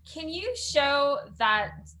 can you show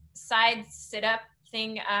that side sit-up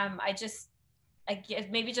thing?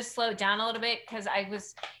 Maybe just slow it down a little bit, because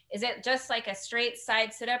is it just like a straight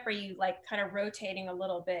side sit-up, or are you like kind of rotating a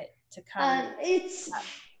little bit to come?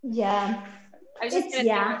 Yeah. I was just gonna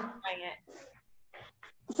yeah. it.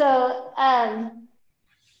 So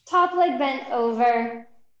top leg bent over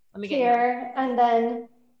here, and then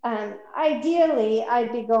ideally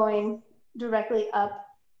I'd be going directly up,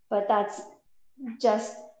 but that's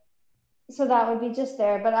just, so that would be just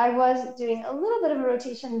there. But I was doing a little bit of a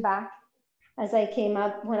rotation back as I came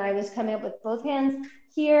up when I was coming up with both hands.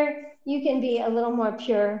 Here, you can be a little more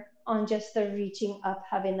pure on just the reaching up,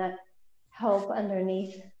 having that help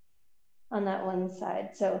underneath on that one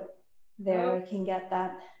side. So there, I can get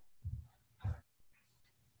that.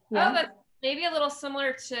 Yeah. Oh, that's maybe a little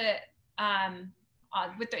similar to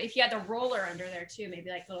if you had the roller under there too, maybe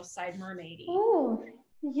like little side mermaidy. Oh,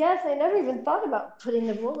 yes, I never even thought about putting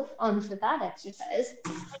the roller on for that exercise.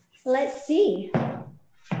 Let's see. I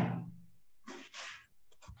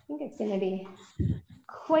think it's going to be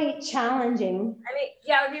quite challenging. I mean,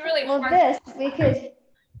 yeah, it would be really hard. Well, this,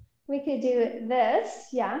 we could do this,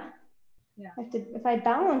 yeah. Yeah. If I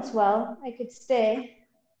balance well, I could stay.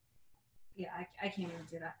 Yeah, I can't even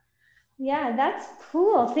do that. Yeah, that's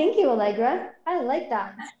cool. Thank you, Allegra. I like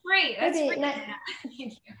that. That's great. That's great. Thank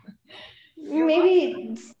you.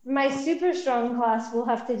 Maybe my super strong class will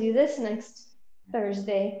have to do this next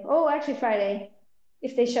Thursday. Oh, actually Friday,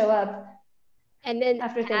 if they show up. And then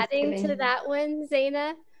adding to that one,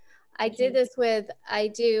 Zeina, I do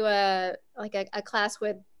like a class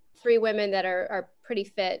with 3 women that are pretty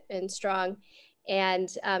fit and strong. And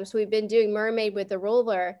so we've been doing mermaid with the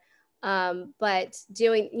roller, but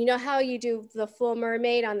doing, you know how you do the full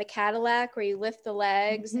mermaid on the Cadillac where you lift the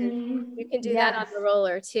legs, and you can do that on the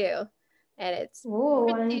roller too. And it's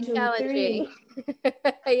pretty challenging.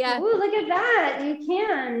 Yeah. Ooh, look at that. You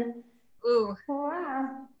can. Ooh.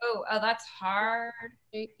 Wow. Oh, that's hard.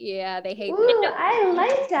 Yeah, they hate. Ooh, I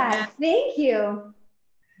like that. Thank you.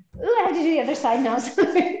 Ooh, I have to do the other side now. So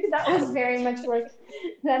that was very much work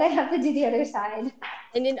that I have to do the other side.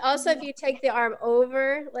 And then also if you take the arm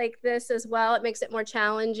over like this as well, it makes it more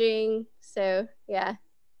challenging. So yeah.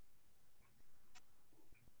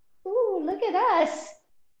 Ooh, look at us.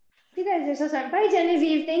 You guys are so smart. Bye,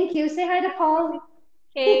 Genevieve. Thank you. Say hi to Paul.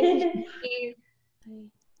 Okay.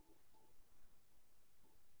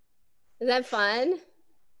 Is that fun?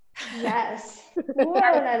 Yes. Whoa,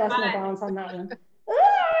 and I lost my balance on that one.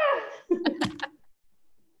 Ah!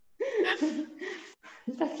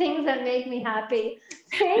 The things that make me happy.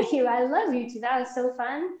 Thank you. I love you too. That was so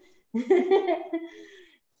fun.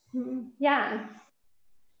 Yeah.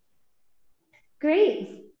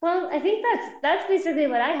 Great. Well, I think that's basically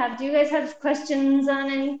what I have. Do you guys have questions on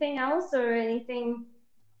anything else or anything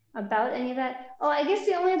about any of that? Oh, I guess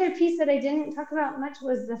the only other piece that I didn't talk about much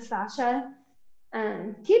was the fascia.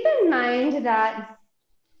 Keep in mind that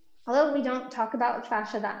although we don't talk about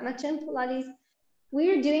fascia that much in Pilates,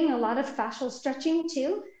 we're doing a lot of fascial stretching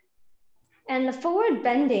too. And the forward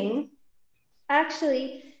bending,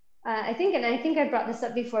 actually, I think I brought this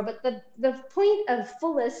up before, but the point of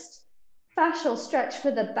fullest fascial stretch for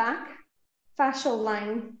the back fascial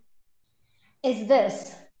line is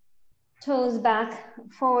this: toes back,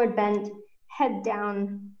 forward bend, head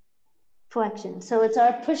down flexion. So it's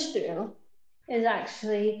our push through is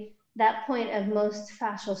actually that point of most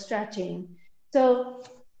fascial stretching. So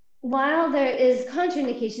while there is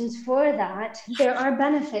contraindications for that, there are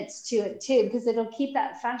benefits to it too, because it'll keep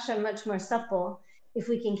that fascia much more supple if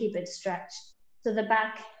we can keep it stretched. So the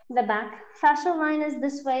back fascial line is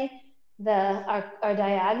this way. Our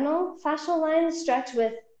diagonal fascial line stretch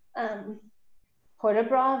with port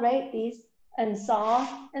bras, right? These and saw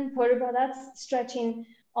and port bras, that's stretching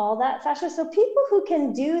all that fascia. So people who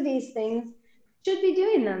can do these things should be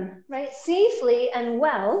doing them, right? Safely and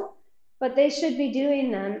well, but they should be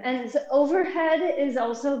doing them. And so overhead is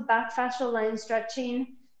also back fascial line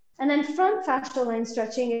stretching. And then front fascial line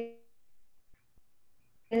stretching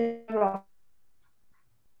is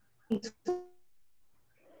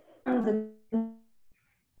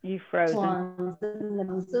you frozen.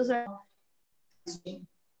 Those are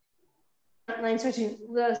line stretching,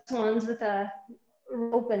 the swans with a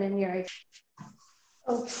open in your,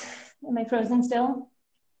 oops, am I frozen still?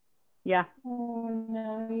 Yeah. Oh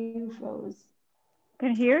no, you froze.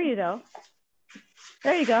 Can hear you though.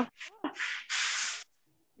 There you go.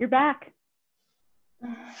 You're back.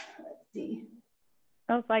 Let's see.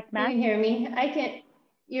 I was like, Can Matt. you hear me? I can't,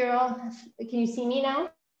 you're all, can you see me now?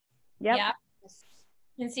 Yep. Yeah.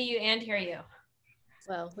 Can see you and hear you.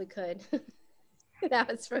 Well, we could. Now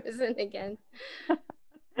it's frozen again.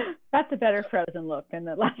 That's a better frozen look than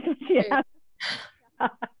the last one she had.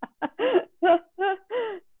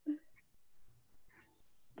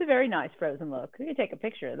 It's a very nice frozen look. We can take a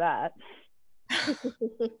picture of that.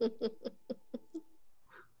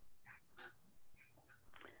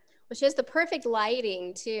 Well, she has the perfect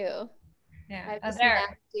lighting too. Yeah. I have Oh, this there.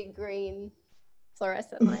 nasty green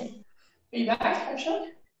fluorescent light. Are you back, Aisha?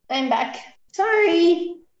 I'm back.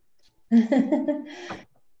 Sorry. No,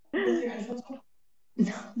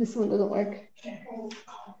 this one doesn't work.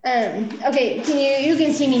 Okay, you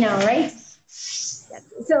can see me now, right?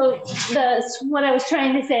 So what I was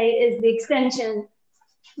trying to say is the extension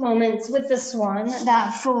moments with the swan,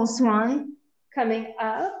 that full swan coming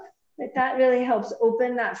up, that really helps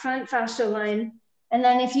open that front fascial line. And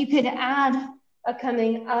then if you could add a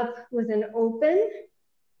coming up with an open,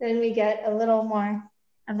 then we get a little more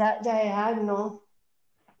of that diagonal.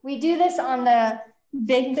 We do this on the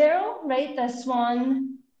big barrel, right? The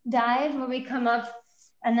swan dive where we come up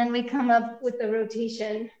and then we come up with the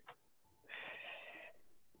rotation.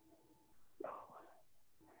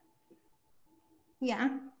 Yeah.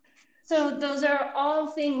 So those are all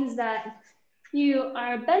things that you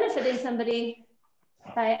are benefiting somebody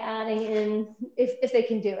by adding in if they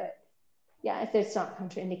can do it. Yeah, if it's not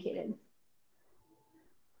contraindicated.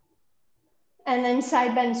 And then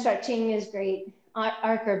side bend stretching is great.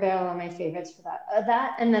 Arc or barrel are my favorites for that.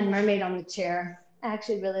 That and then mermaid on the chair. I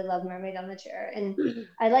actually really love mermaid on the chair. And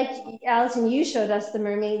I liked, Allison, you showed us the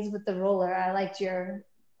mermaids with the roller. I like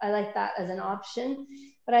that as an option.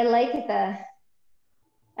 But I like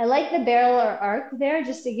the barrel or arc there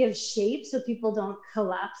just to give shape so people don't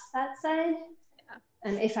collapse that side. Yeah.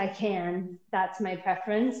 And if I can, that's my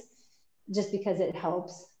preference, just because it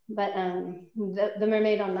helps. But the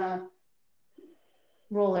mermaid on the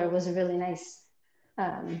roller was a really nice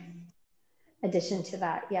addition to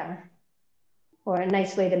that, yeah. Or a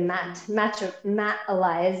nice way to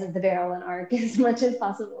mat-alize the barrel and arc as much as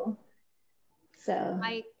possible. So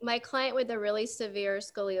my client with a really severe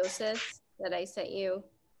scoliosis that I sent you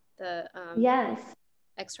the yes,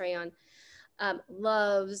 x-ray on,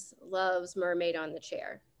 loves mermaid on the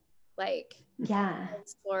chair. Like, yeah,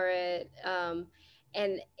 for it.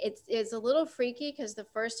 And it's a little freaky because the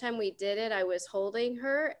first time we did it, I was holding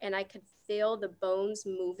her and I could feel the bones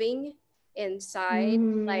moving inside.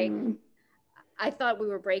 Like, I thought we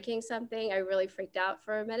were breaking something. I really freaked out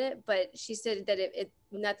for a minute, but she said that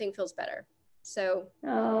nothing feels better. So.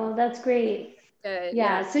 Oh, that's great. Good.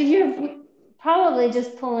 Yeah. So you're probably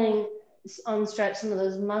just pulling on stretch some of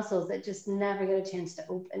those muscles that just never get a chance to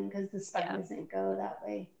open because the spine doesn't go that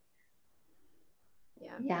way.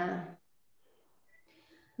 Yeah. Yeah.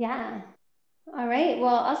 Yeah. All right.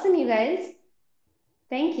 Well, awesome, you guys.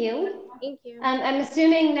 Thank you. Thank you. I'm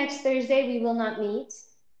assuming next Thursday we will not meet.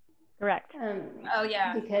 Correct. Oh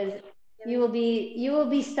yeah. Because you will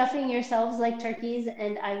be stuffing yourselves like turkeys,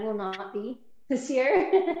 and I will not be this year,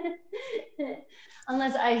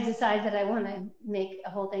 unless I decide that I want to make a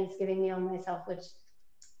whole Thanksgiving meal myself, which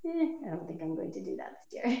I don't think I'm going to do that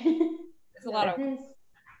this year. It's a lot of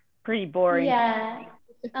pretty boring. Yeah,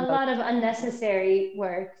 a lot of unnecessary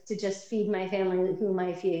work to just feed my family, whom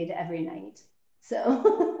I feed every night.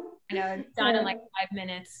 So I know, it's done in like 5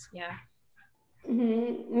 minutes. Yeah.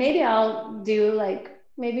 Maybe I'll do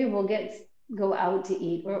maybe we'll go out to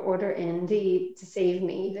eat or order in to eat to save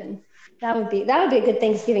me. Even that would be a good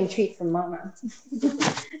Thanksgiving treat for Mama.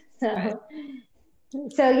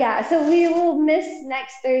 So yeah, so we will miss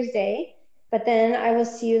next Thursday, but then I will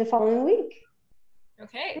see you the following week.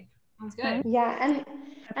 Okay, sounds good. Yeah,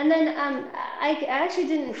 and then I actually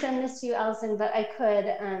didn't send this to you, Allison, but I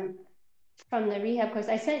could from the rehab course.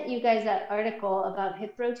 I sent you guys that article about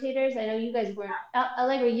hip rotators. I know you guys weren't,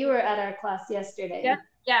 Allegra, you were at our class yesterday.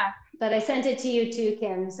 Yeah. But I sent it to you too,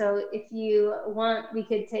 Kim. So if you want, we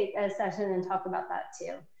could take a session and talk about that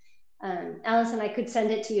too. Allison, I could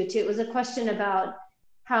send it to you too. It was a question about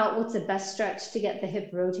what's the best stretch to get the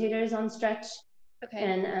hip rotators on stretch. Okay.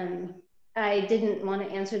 And I didn't want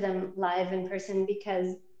to answer them live in person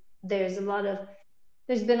because there's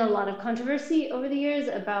been a lot of controversy over the years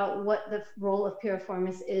about what the role of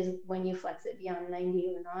piriformis is when you flex it beyond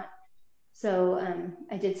 90 or not. So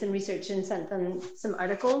I did some research and sent them some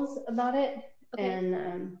articles about it. Okay.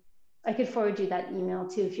 And I could forward you that email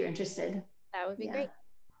too if you're interested. That would be Yeah. great.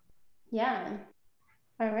 Yeah.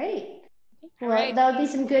 All right. All Well, right. that'll be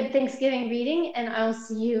some good Thanksgiving reading, and I'll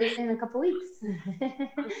see you in a couple weeks.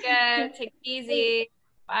 Good. Take it easy.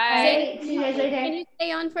 All Bye. right. See you guys later. Can you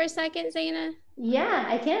stay on for a second, Zeina? Yeah,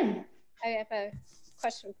 I can. I have a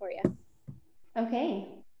question for you. Okay.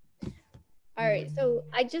 All right. So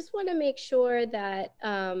I just want to make sure that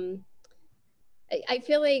I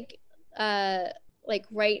feel like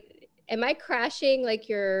right. Am I crashing like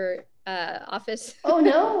your office? Oh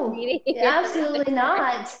no, meeting? absolutely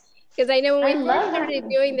not. Because I know when we I first love started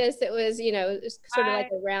doing this, it was, you know, it was sort of like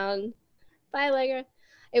a round, bye, Allegra.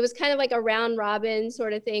 It was kind of like a round robin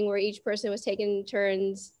sort of thing where each person was taking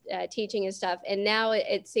turns teaching and stuff. And now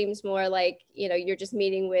it seems more like, you know, you're just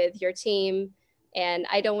meeting with your team. And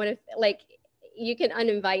I don't want to, like, you can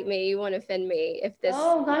uninvite me. You want to offend me if this.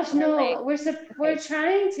 Oh gosh, no, like, we're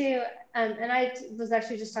trying to, and I was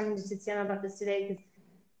actually just talking to Tiziana about this today, because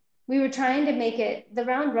we were trying to make it the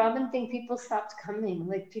round robin thing. People stopped coming,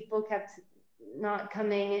 like people kept not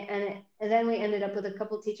coming, and then we ended up with a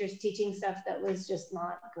couple teachers teaching stuff that was just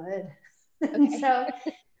not good. Okay.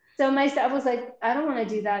 so my staff was like, I don't want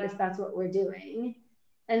to do that if that's what we're doing.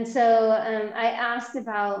 And so I asked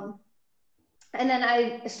about, and then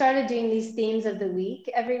I started doing these themes of the week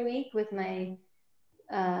every week with my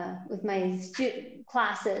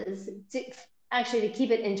classes, actually to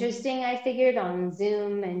keep it interesting. I figured on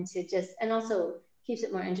Zoom, and and also keeps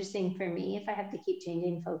it more interesting for me if I have to keep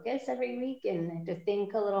changing focus every week and to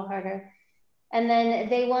think a little harder. And then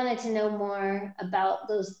they wanted to know more about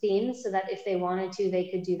those themes so that if they wanted to, they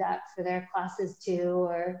could do that for their classes too,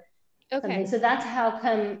 or something. So that's how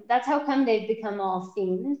come they've become all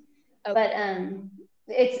themed. Okay. But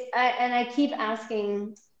I keep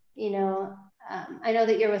asking, you know, I know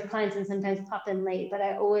that you're with clients and sometimes pop in late, but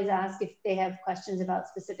I always ask if they have questions about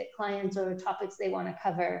specific clients or topics they want to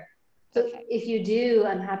cover. So if you do,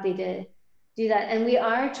 I'm happy to do that. And we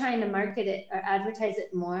are trying to market it or advertise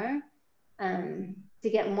it more to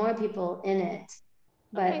get more people in it,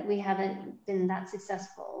 but we haven't been that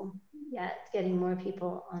successful yet getting more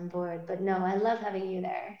people on board. But no, I love having you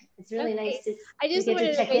there. It's really nice to get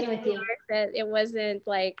to check in with you. That it wasn't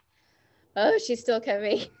like, oh, she's still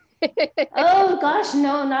coming. Oh gosh,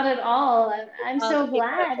 no, not at all. I'm so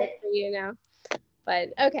glad for you now. But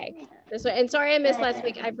okay, this way. And sorry I missed last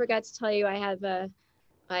week. I forgot to tell you I had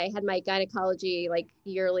my gynecology like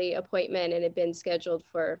yearly appointment, and it had been scheduled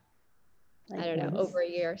for I don't know, over a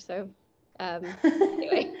year. So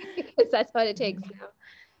anyway, because that's what it takes now.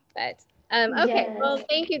 But okay, well,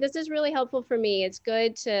 thank you. This is really helpful for me. It's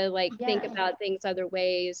good to like think about things other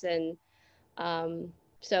ways, and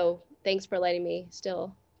so thanks for letting me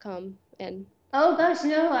still come and. Oh gosh,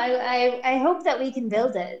 no, I hope that we can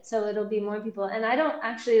build it so it'll be more people. And I don't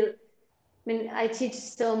actually, I mean, I teach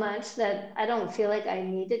so much that I don't feel like I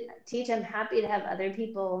need to teach. I'm happy to have other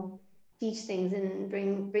people teach things and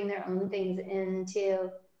bring their own things in too.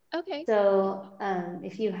 Okay. So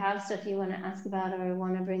if you have stuff you want to ask about or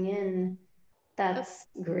want to bring in, that's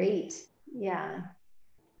great. Yeah.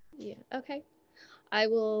 Yeah. Okay.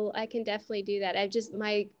 I can definitely do that.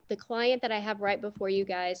 The client that I have right before you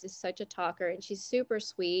guys is such a talker, and she's super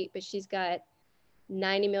sweet, but she's got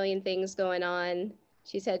 90 million things going on.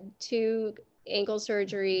 She's had 2 ankle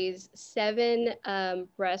surgeries, 7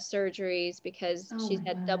 breast surgeries because she's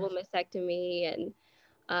had double mastectomy,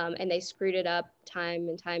 and they screwed it up time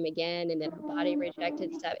and time again, and then her body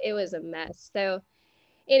rejected stuff. It was a mess. So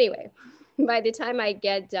anyway, by the time I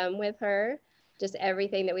get done with her, just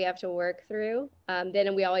everything that we have to work through,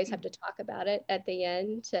 then we always have to talk about it at the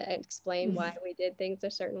end to explain why we did things a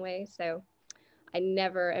certain way. So I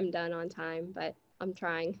never am done on time, but I'm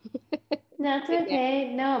trying. That's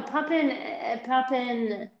okay. No, pop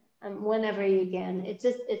in whenever you can.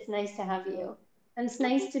 It's nice to have you. And it's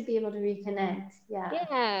nice to be able to reconnect.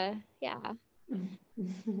 Yeah. Yeah.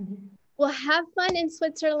 Well, have fun in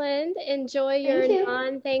Switzerland. Enjoy your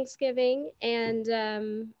non-Thanksgiving, and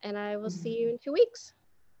I will see you in 2 weeks.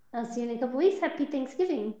 I'll see you in a couple weeks. Happy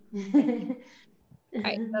Thanksgiving. All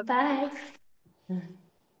right. Bye.